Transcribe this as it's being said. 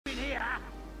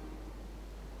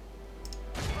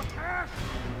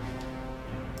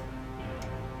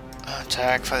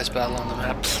attack for this battle on the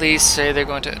map. Please say they're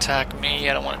going to attack me.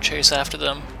 I don't want to chase after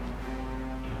them.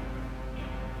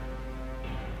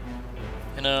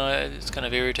 You know, it's kind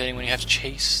of irritating when you have to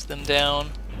chase them down.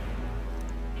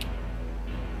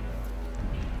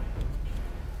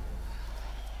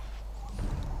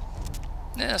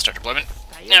 Yeah, start deployment.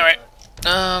 Alright.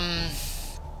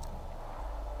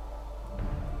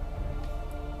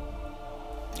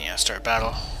 Yeah, start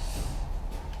battle.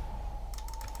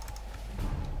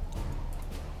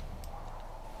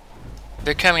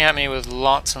 They're coming at me with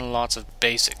lots and lots of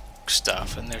basic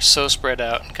stuff, and they're so spread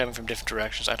out and coming from different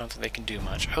directions, I don't think they can do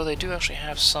much. Oh, they do actually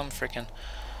have some frickin'...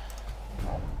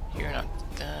 You're not...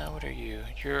 what are you?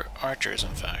 You're archers,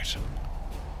 in fact.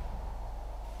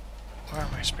 Where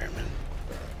are my spearmen?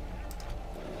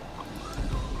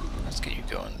 Let's get you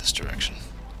going this direction.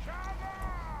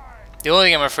 The only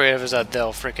thing I'm afraid of is that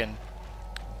they'll frickin'...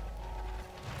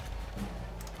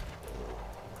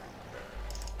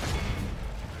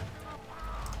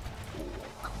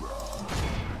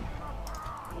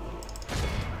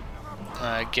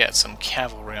 get some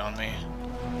cavalry on me.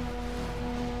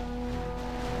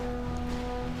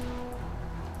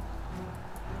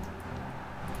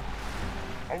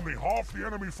 Only half the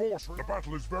enemy force. The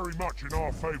battle is very much in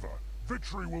our favor.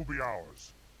 Victory will be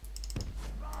ours.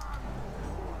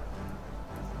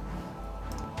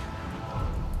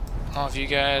 All of you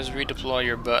guys redeploy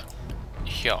your butt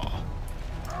here.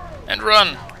 And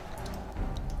run!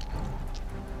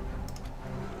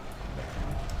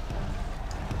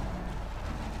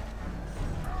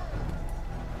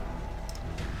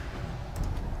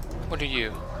 What are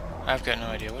you? I've got no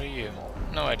idea. What are you?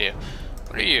 No idea.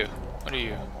 What are you? What are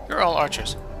you? You're all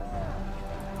archers.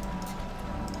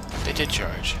 They did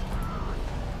charge.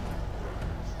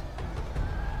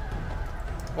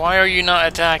 Why are you not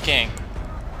attacking?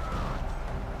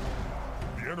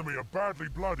 The enemy are badly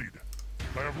bloodied.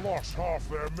 They have lost half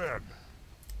their men.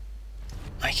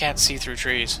 I can't see through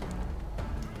trees.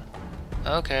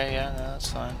 Okay, yeah, no, that's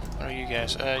fine. What are you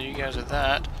guys? You guys are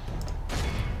that.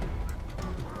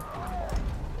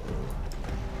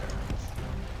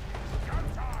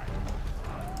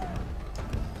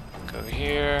 Go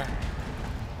here.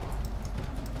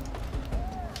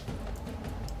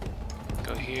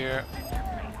 Go here.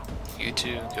 You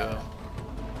two, go.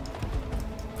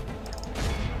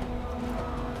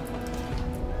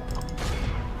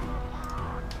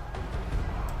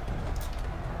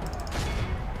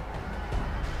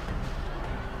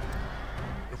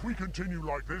 If we continue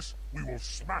like this, we will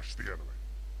smash the enemy.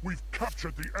 We've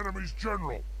captured the enemy's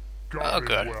general. Guard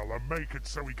him well and make it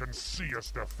so he can see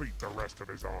us defeat the rest of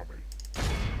his army.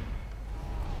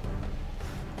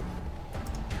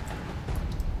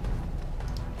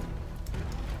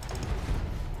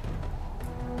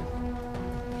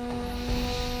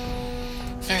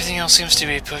 Everything else seems to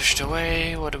be pushed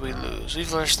away. What do we lose?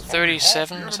 We've lost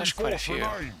 37. That's actually quite a few.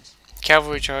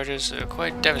 Cavalry charges are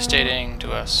quite devastating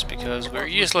to us because we're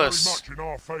useless. Very much in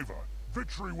our favor.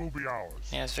 Victory will be ours.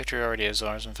 Yes, victory already is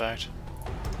ours, in fact.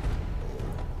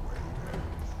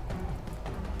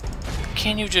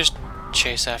 Can you just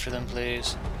chase after them,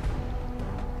 please?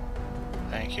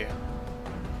 Thank you.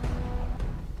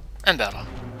 And battle.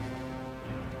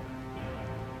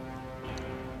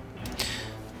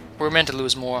 We're meant to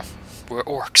lose more. We're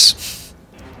orcs.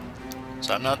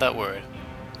 So I'm not that worried.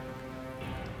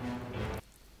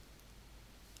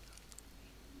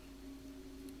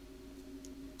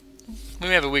 We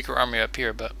may have a weaker army up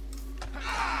here, but...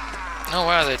 Oh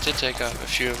wow, they did take off a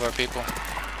few of our people.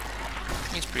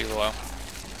 He's pretty low.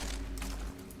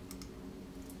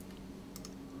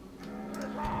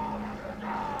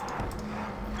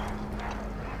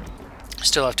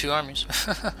 Still have 2 armies.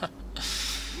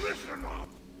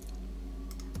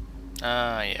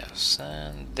 Ah, yes,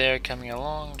 and they're coming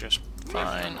along just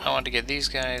fine. I want to get these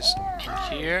guys in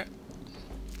here.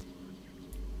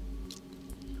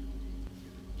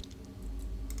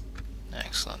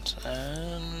 Excellent,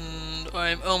 and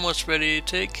I'm almost ready to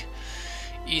take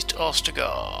East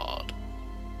Ostergard.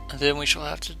 And then we shall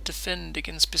have to defend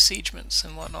against besiegements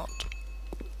and whatnot.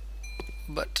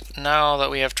 But now that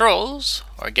we have trolls,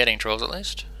 or getting trolls at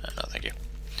least, no thank you.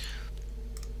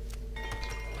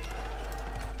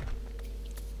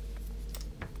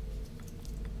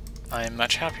 I am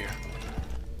much happier.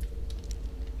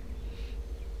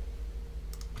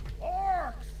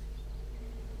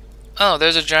 Oh,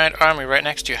 there's a giant army right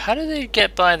next to you. How did they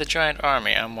get by the giant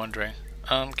army, I'm wondering.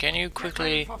 Can you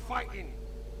quickly...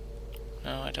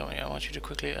 No, I don't. I want you to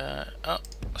quickly... Oh,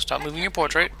 stop moving your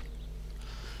portrait.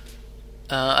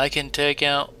 I can take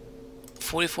out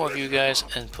 44 of you guys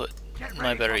and put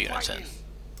my better units in.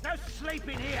 No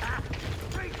sleeping here.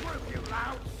 Regroup, you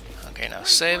Okay, now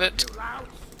save it.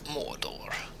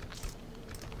 Mordor.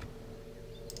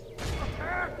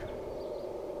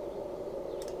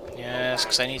 Yes,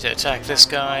 because I need to attack this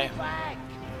guy.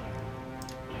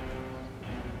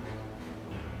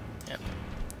 Yep.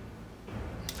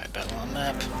 Fight battle on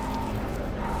map.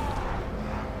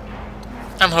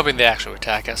 I'm hoping they actually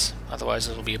attack us, otherwise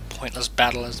it'll be a pointless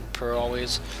battle as per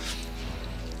always.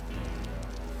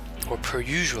 Or per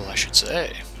usual, I should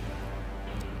say.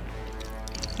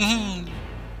 Fun,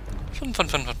 fun,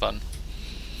 fun, fun, fun.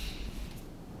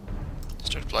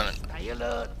 Start deployment.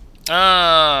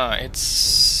 Ah,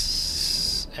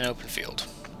 it's an open field.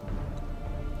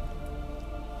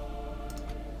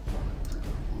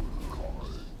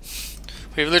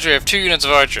 We literally have 2 units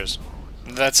of archers.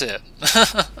 That's it.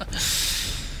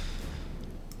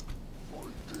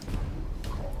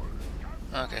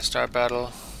 Okay, start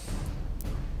battle.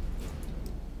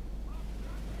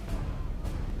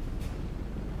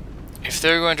 If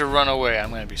they're going to run away, I'm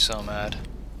going to be so mad.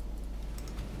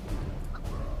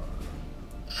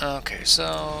 Okay,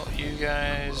 so you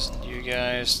guys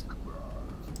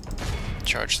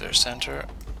charge their center.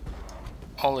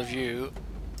 All of you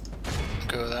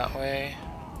go that way.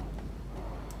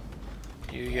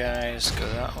 You guys go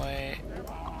that way.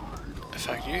 In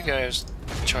fact, you guys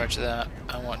charge that.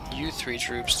 I want you 3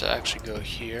 troops to actually go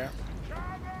here.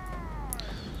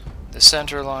 The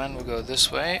center line will go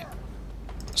this way,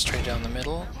 straight down the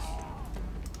middle.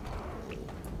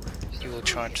 You will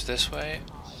charge this way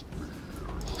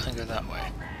and go that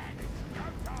way.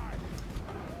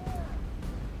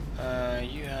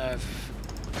 You have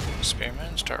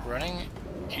spearmen, start running.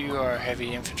 You are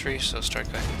heavy infantry, so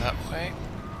start going that way.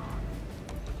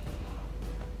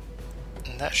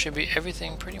 And that should be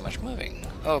everything pretty much moving.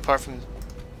 Oh, apart from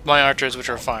my archers, which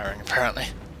are firing, apparently.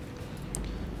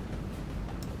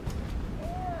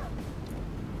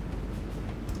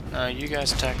 You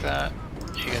guys attack that.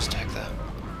 You guys attack that.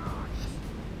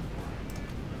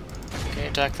 Okay,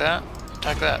 attack that.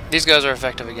 Attack that. These guys are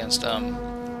effective against, run.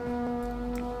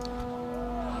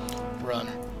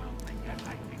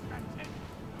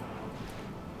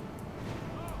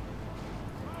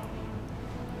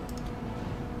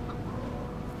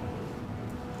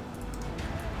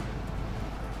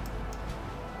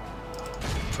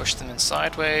 Push them in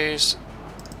sideways.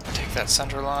 Take that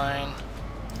center line.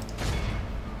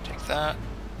 Take that.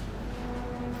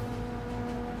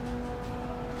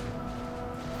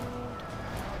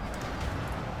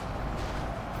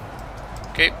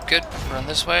 Okay, good. Run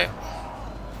this way.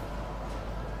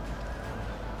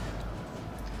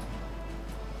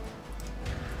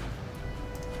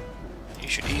 You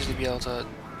should easily be able to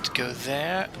go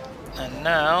there. And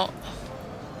now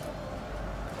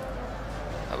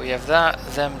that we have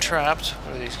them trapped,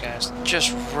 what are these guys?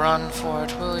 Just run for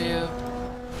it, will you?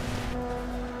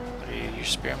 What are you, your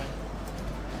spearmen?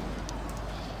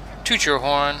 Toot your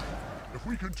horn. If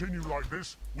we continue like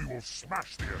this, we will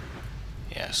smash the enemy.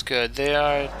 Yes, good.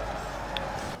 Their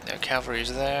cavalry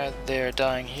is there. They're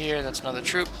dying here. That's another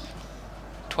troop.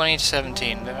 20 to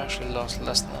 17. They've actually lost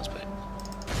less than us, but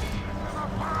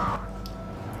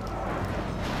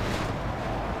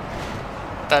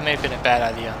that may have been a bad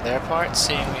idea on their part,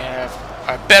 seeing we have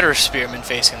our better spearmen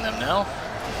facing them now.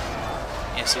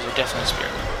 Yes, these are definitely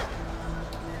spearmen.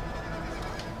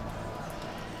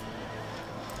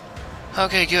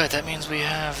 Okay, good. That means we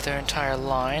have their entire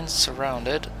line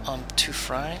surrounded on 2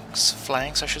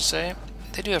 flanks, I should say.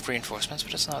 They do have reinforcements,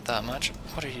 but it's not that much.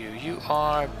 What are you? You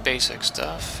are basic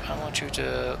stuff. I want you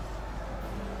to...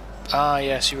 Ah,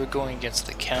 yes, you were going against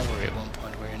the cavalry at one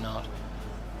point, where you're not.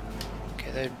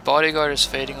 Okay, the bodyguard is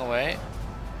fading away.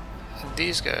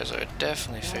 These guys are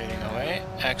definitely fading away.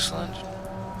 Excellent.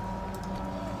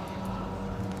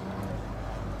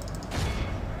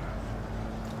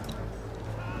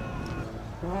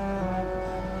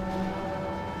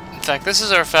 In fact, this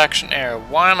is our faction heir.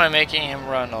 Why am I making him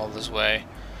run all this way?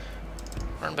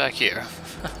 Run back here.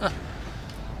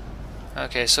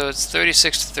 Okay, so it's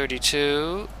 36 to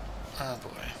 32. Oh boy.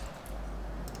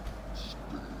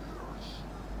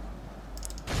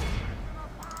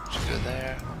 Let's go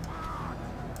there.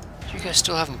 You guys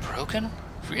still haven't broken?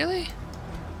 Really?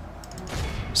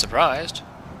 Surprised.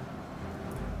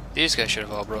 These guys should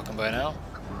have all broken by now.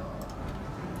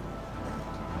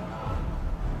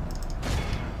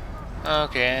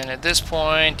 Okay, and at this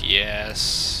point,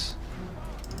 yes.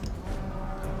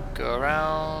 Go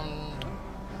around.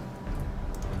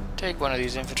 Take one of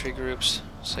these infantry groups.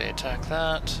 Say attack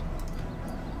that.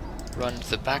 Run to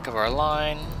the back of our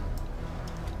line.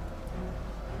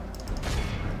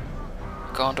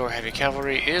 Gondor heavy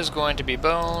cavalry is going to be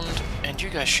boned, and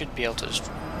you guys should be able to just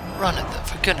run at them,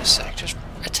 for goodness sake, just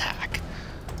attack.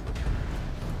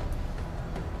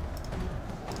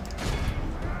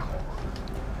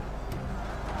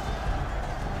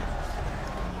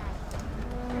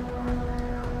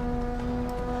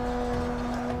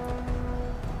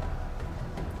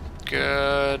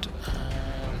 Good.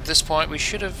 At this point we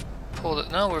should have pulled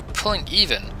it. No, we're pulling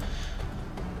even,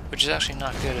 which is actually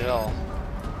not good at all.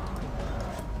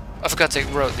 I forgot to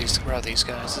route these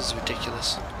guys. This is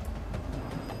ridiculous.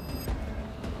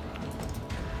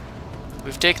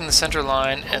 We've taken the center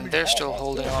line, and they're still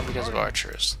holding on because of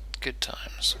archers. Good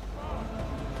times.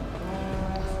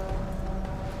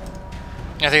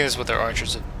 I think this is what their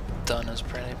archers have done, is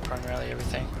primarily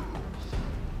everything.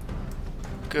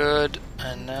 Good,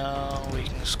 and now we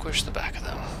can squish the back of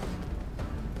them.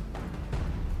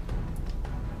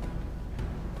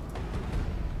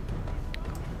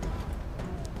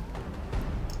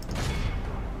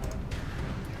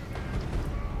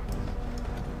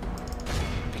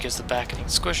 Because the back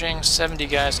needs squishing. 70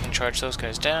 guys can charge those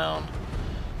guys down.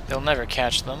 They'll never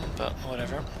catch them, but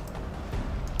whatever.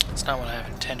 It's not what I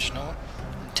have intended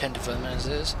for them as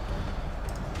is.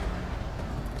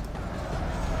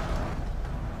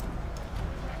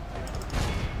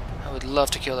 I would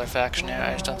love to kill their faction here.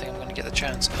 I just don't think I'm going to get the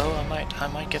chance. Oh, I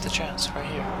might get the chance right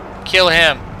here. Kill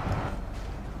him.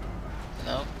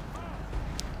 No.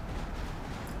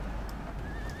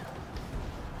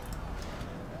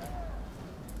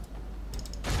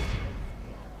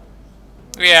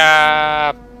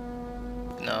 Yeah.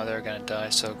 No, they're gonna die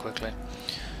so quickly.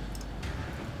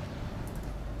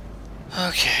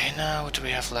 Okay, now what do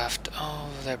we have left? Oh,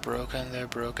 they're broken, they're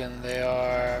broken. They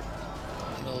are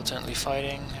militantly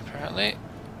fighting, apparently.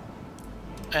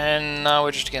 And now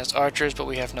we're just against archers, but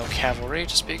we have no cavalry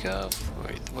to speak of.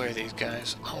 Where are these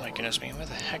guys? Oh my goodness me, where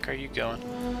the heck are you going?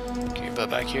 Get your butt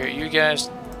back here. You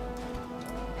guys...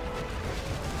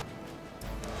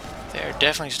 They're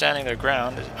definitely standing their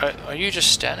ground. Are you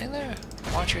just standing there?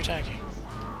 Why aren't you attacking?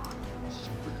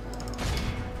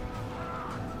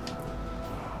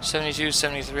 72,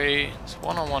 73. It's a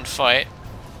one-on-one fight.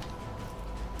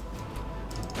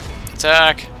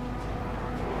 Attack!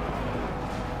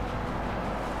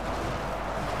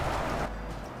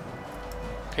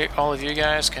 Okay, all of you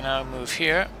guys can now move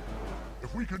here.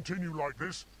 If we continue like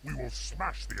this, we will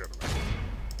smash the enemy.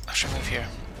 I should move here.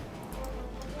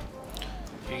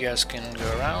 You guys can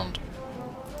go around.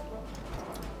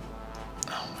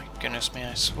 Oh my goodness me,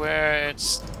 I swear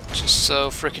it's just so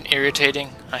freaking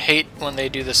irritating. I hate when they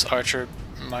do this archer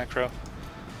micro.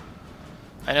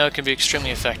 I know it can be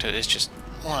extremely effective, it's just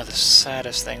one of the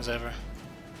saddest things ever.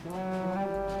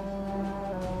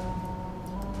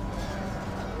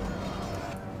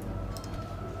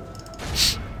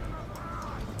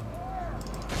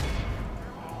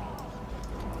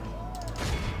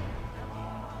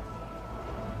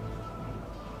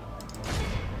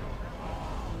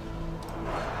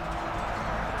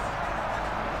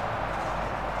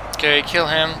 Okay, kill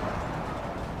him.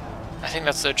 I think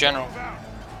that's their general.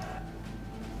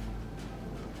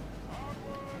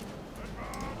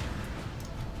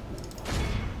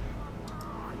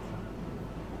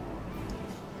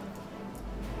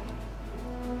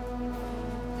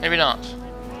 Maybe not.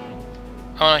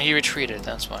 Oh no, he retreated,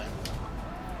 that's why.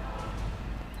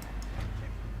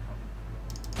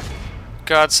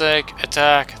 God's sake,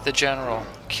 attack the general.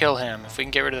 Kill him. If we can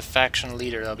get rid of the faction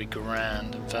leader, that'll be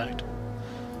grand, in fact.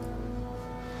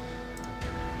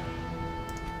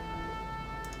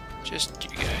 Just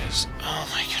you guys. Oh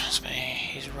my goodness me.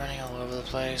 He's running all over the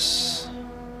place.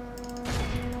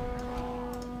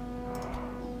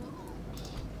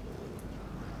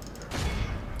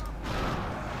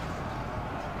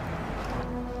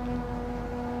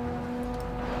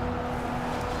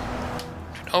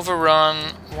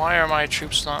 Overrun. Why are my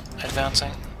troops not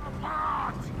advancing?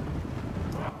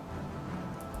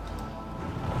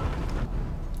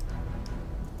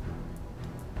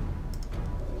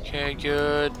 Okay,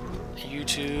 good. You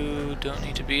two don't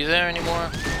need to be there anymore.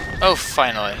 Oh,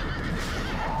 finally.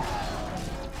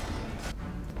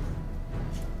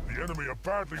 The enemy are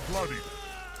badly bloodied.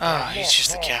 Oh, he's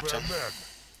just the captain.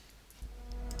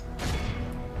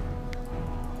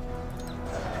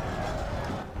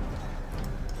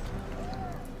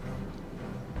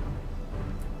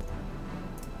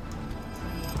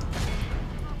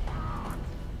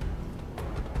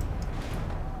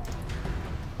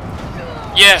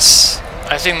 Yes!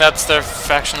 I think that's their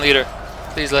faction leader.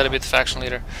 Please let it be the faction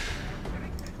leader.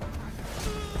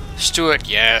 Stuart,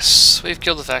 yes. We've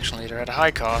killed the faction leader at a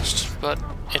high cost, but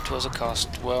it was a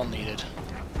cost well needed.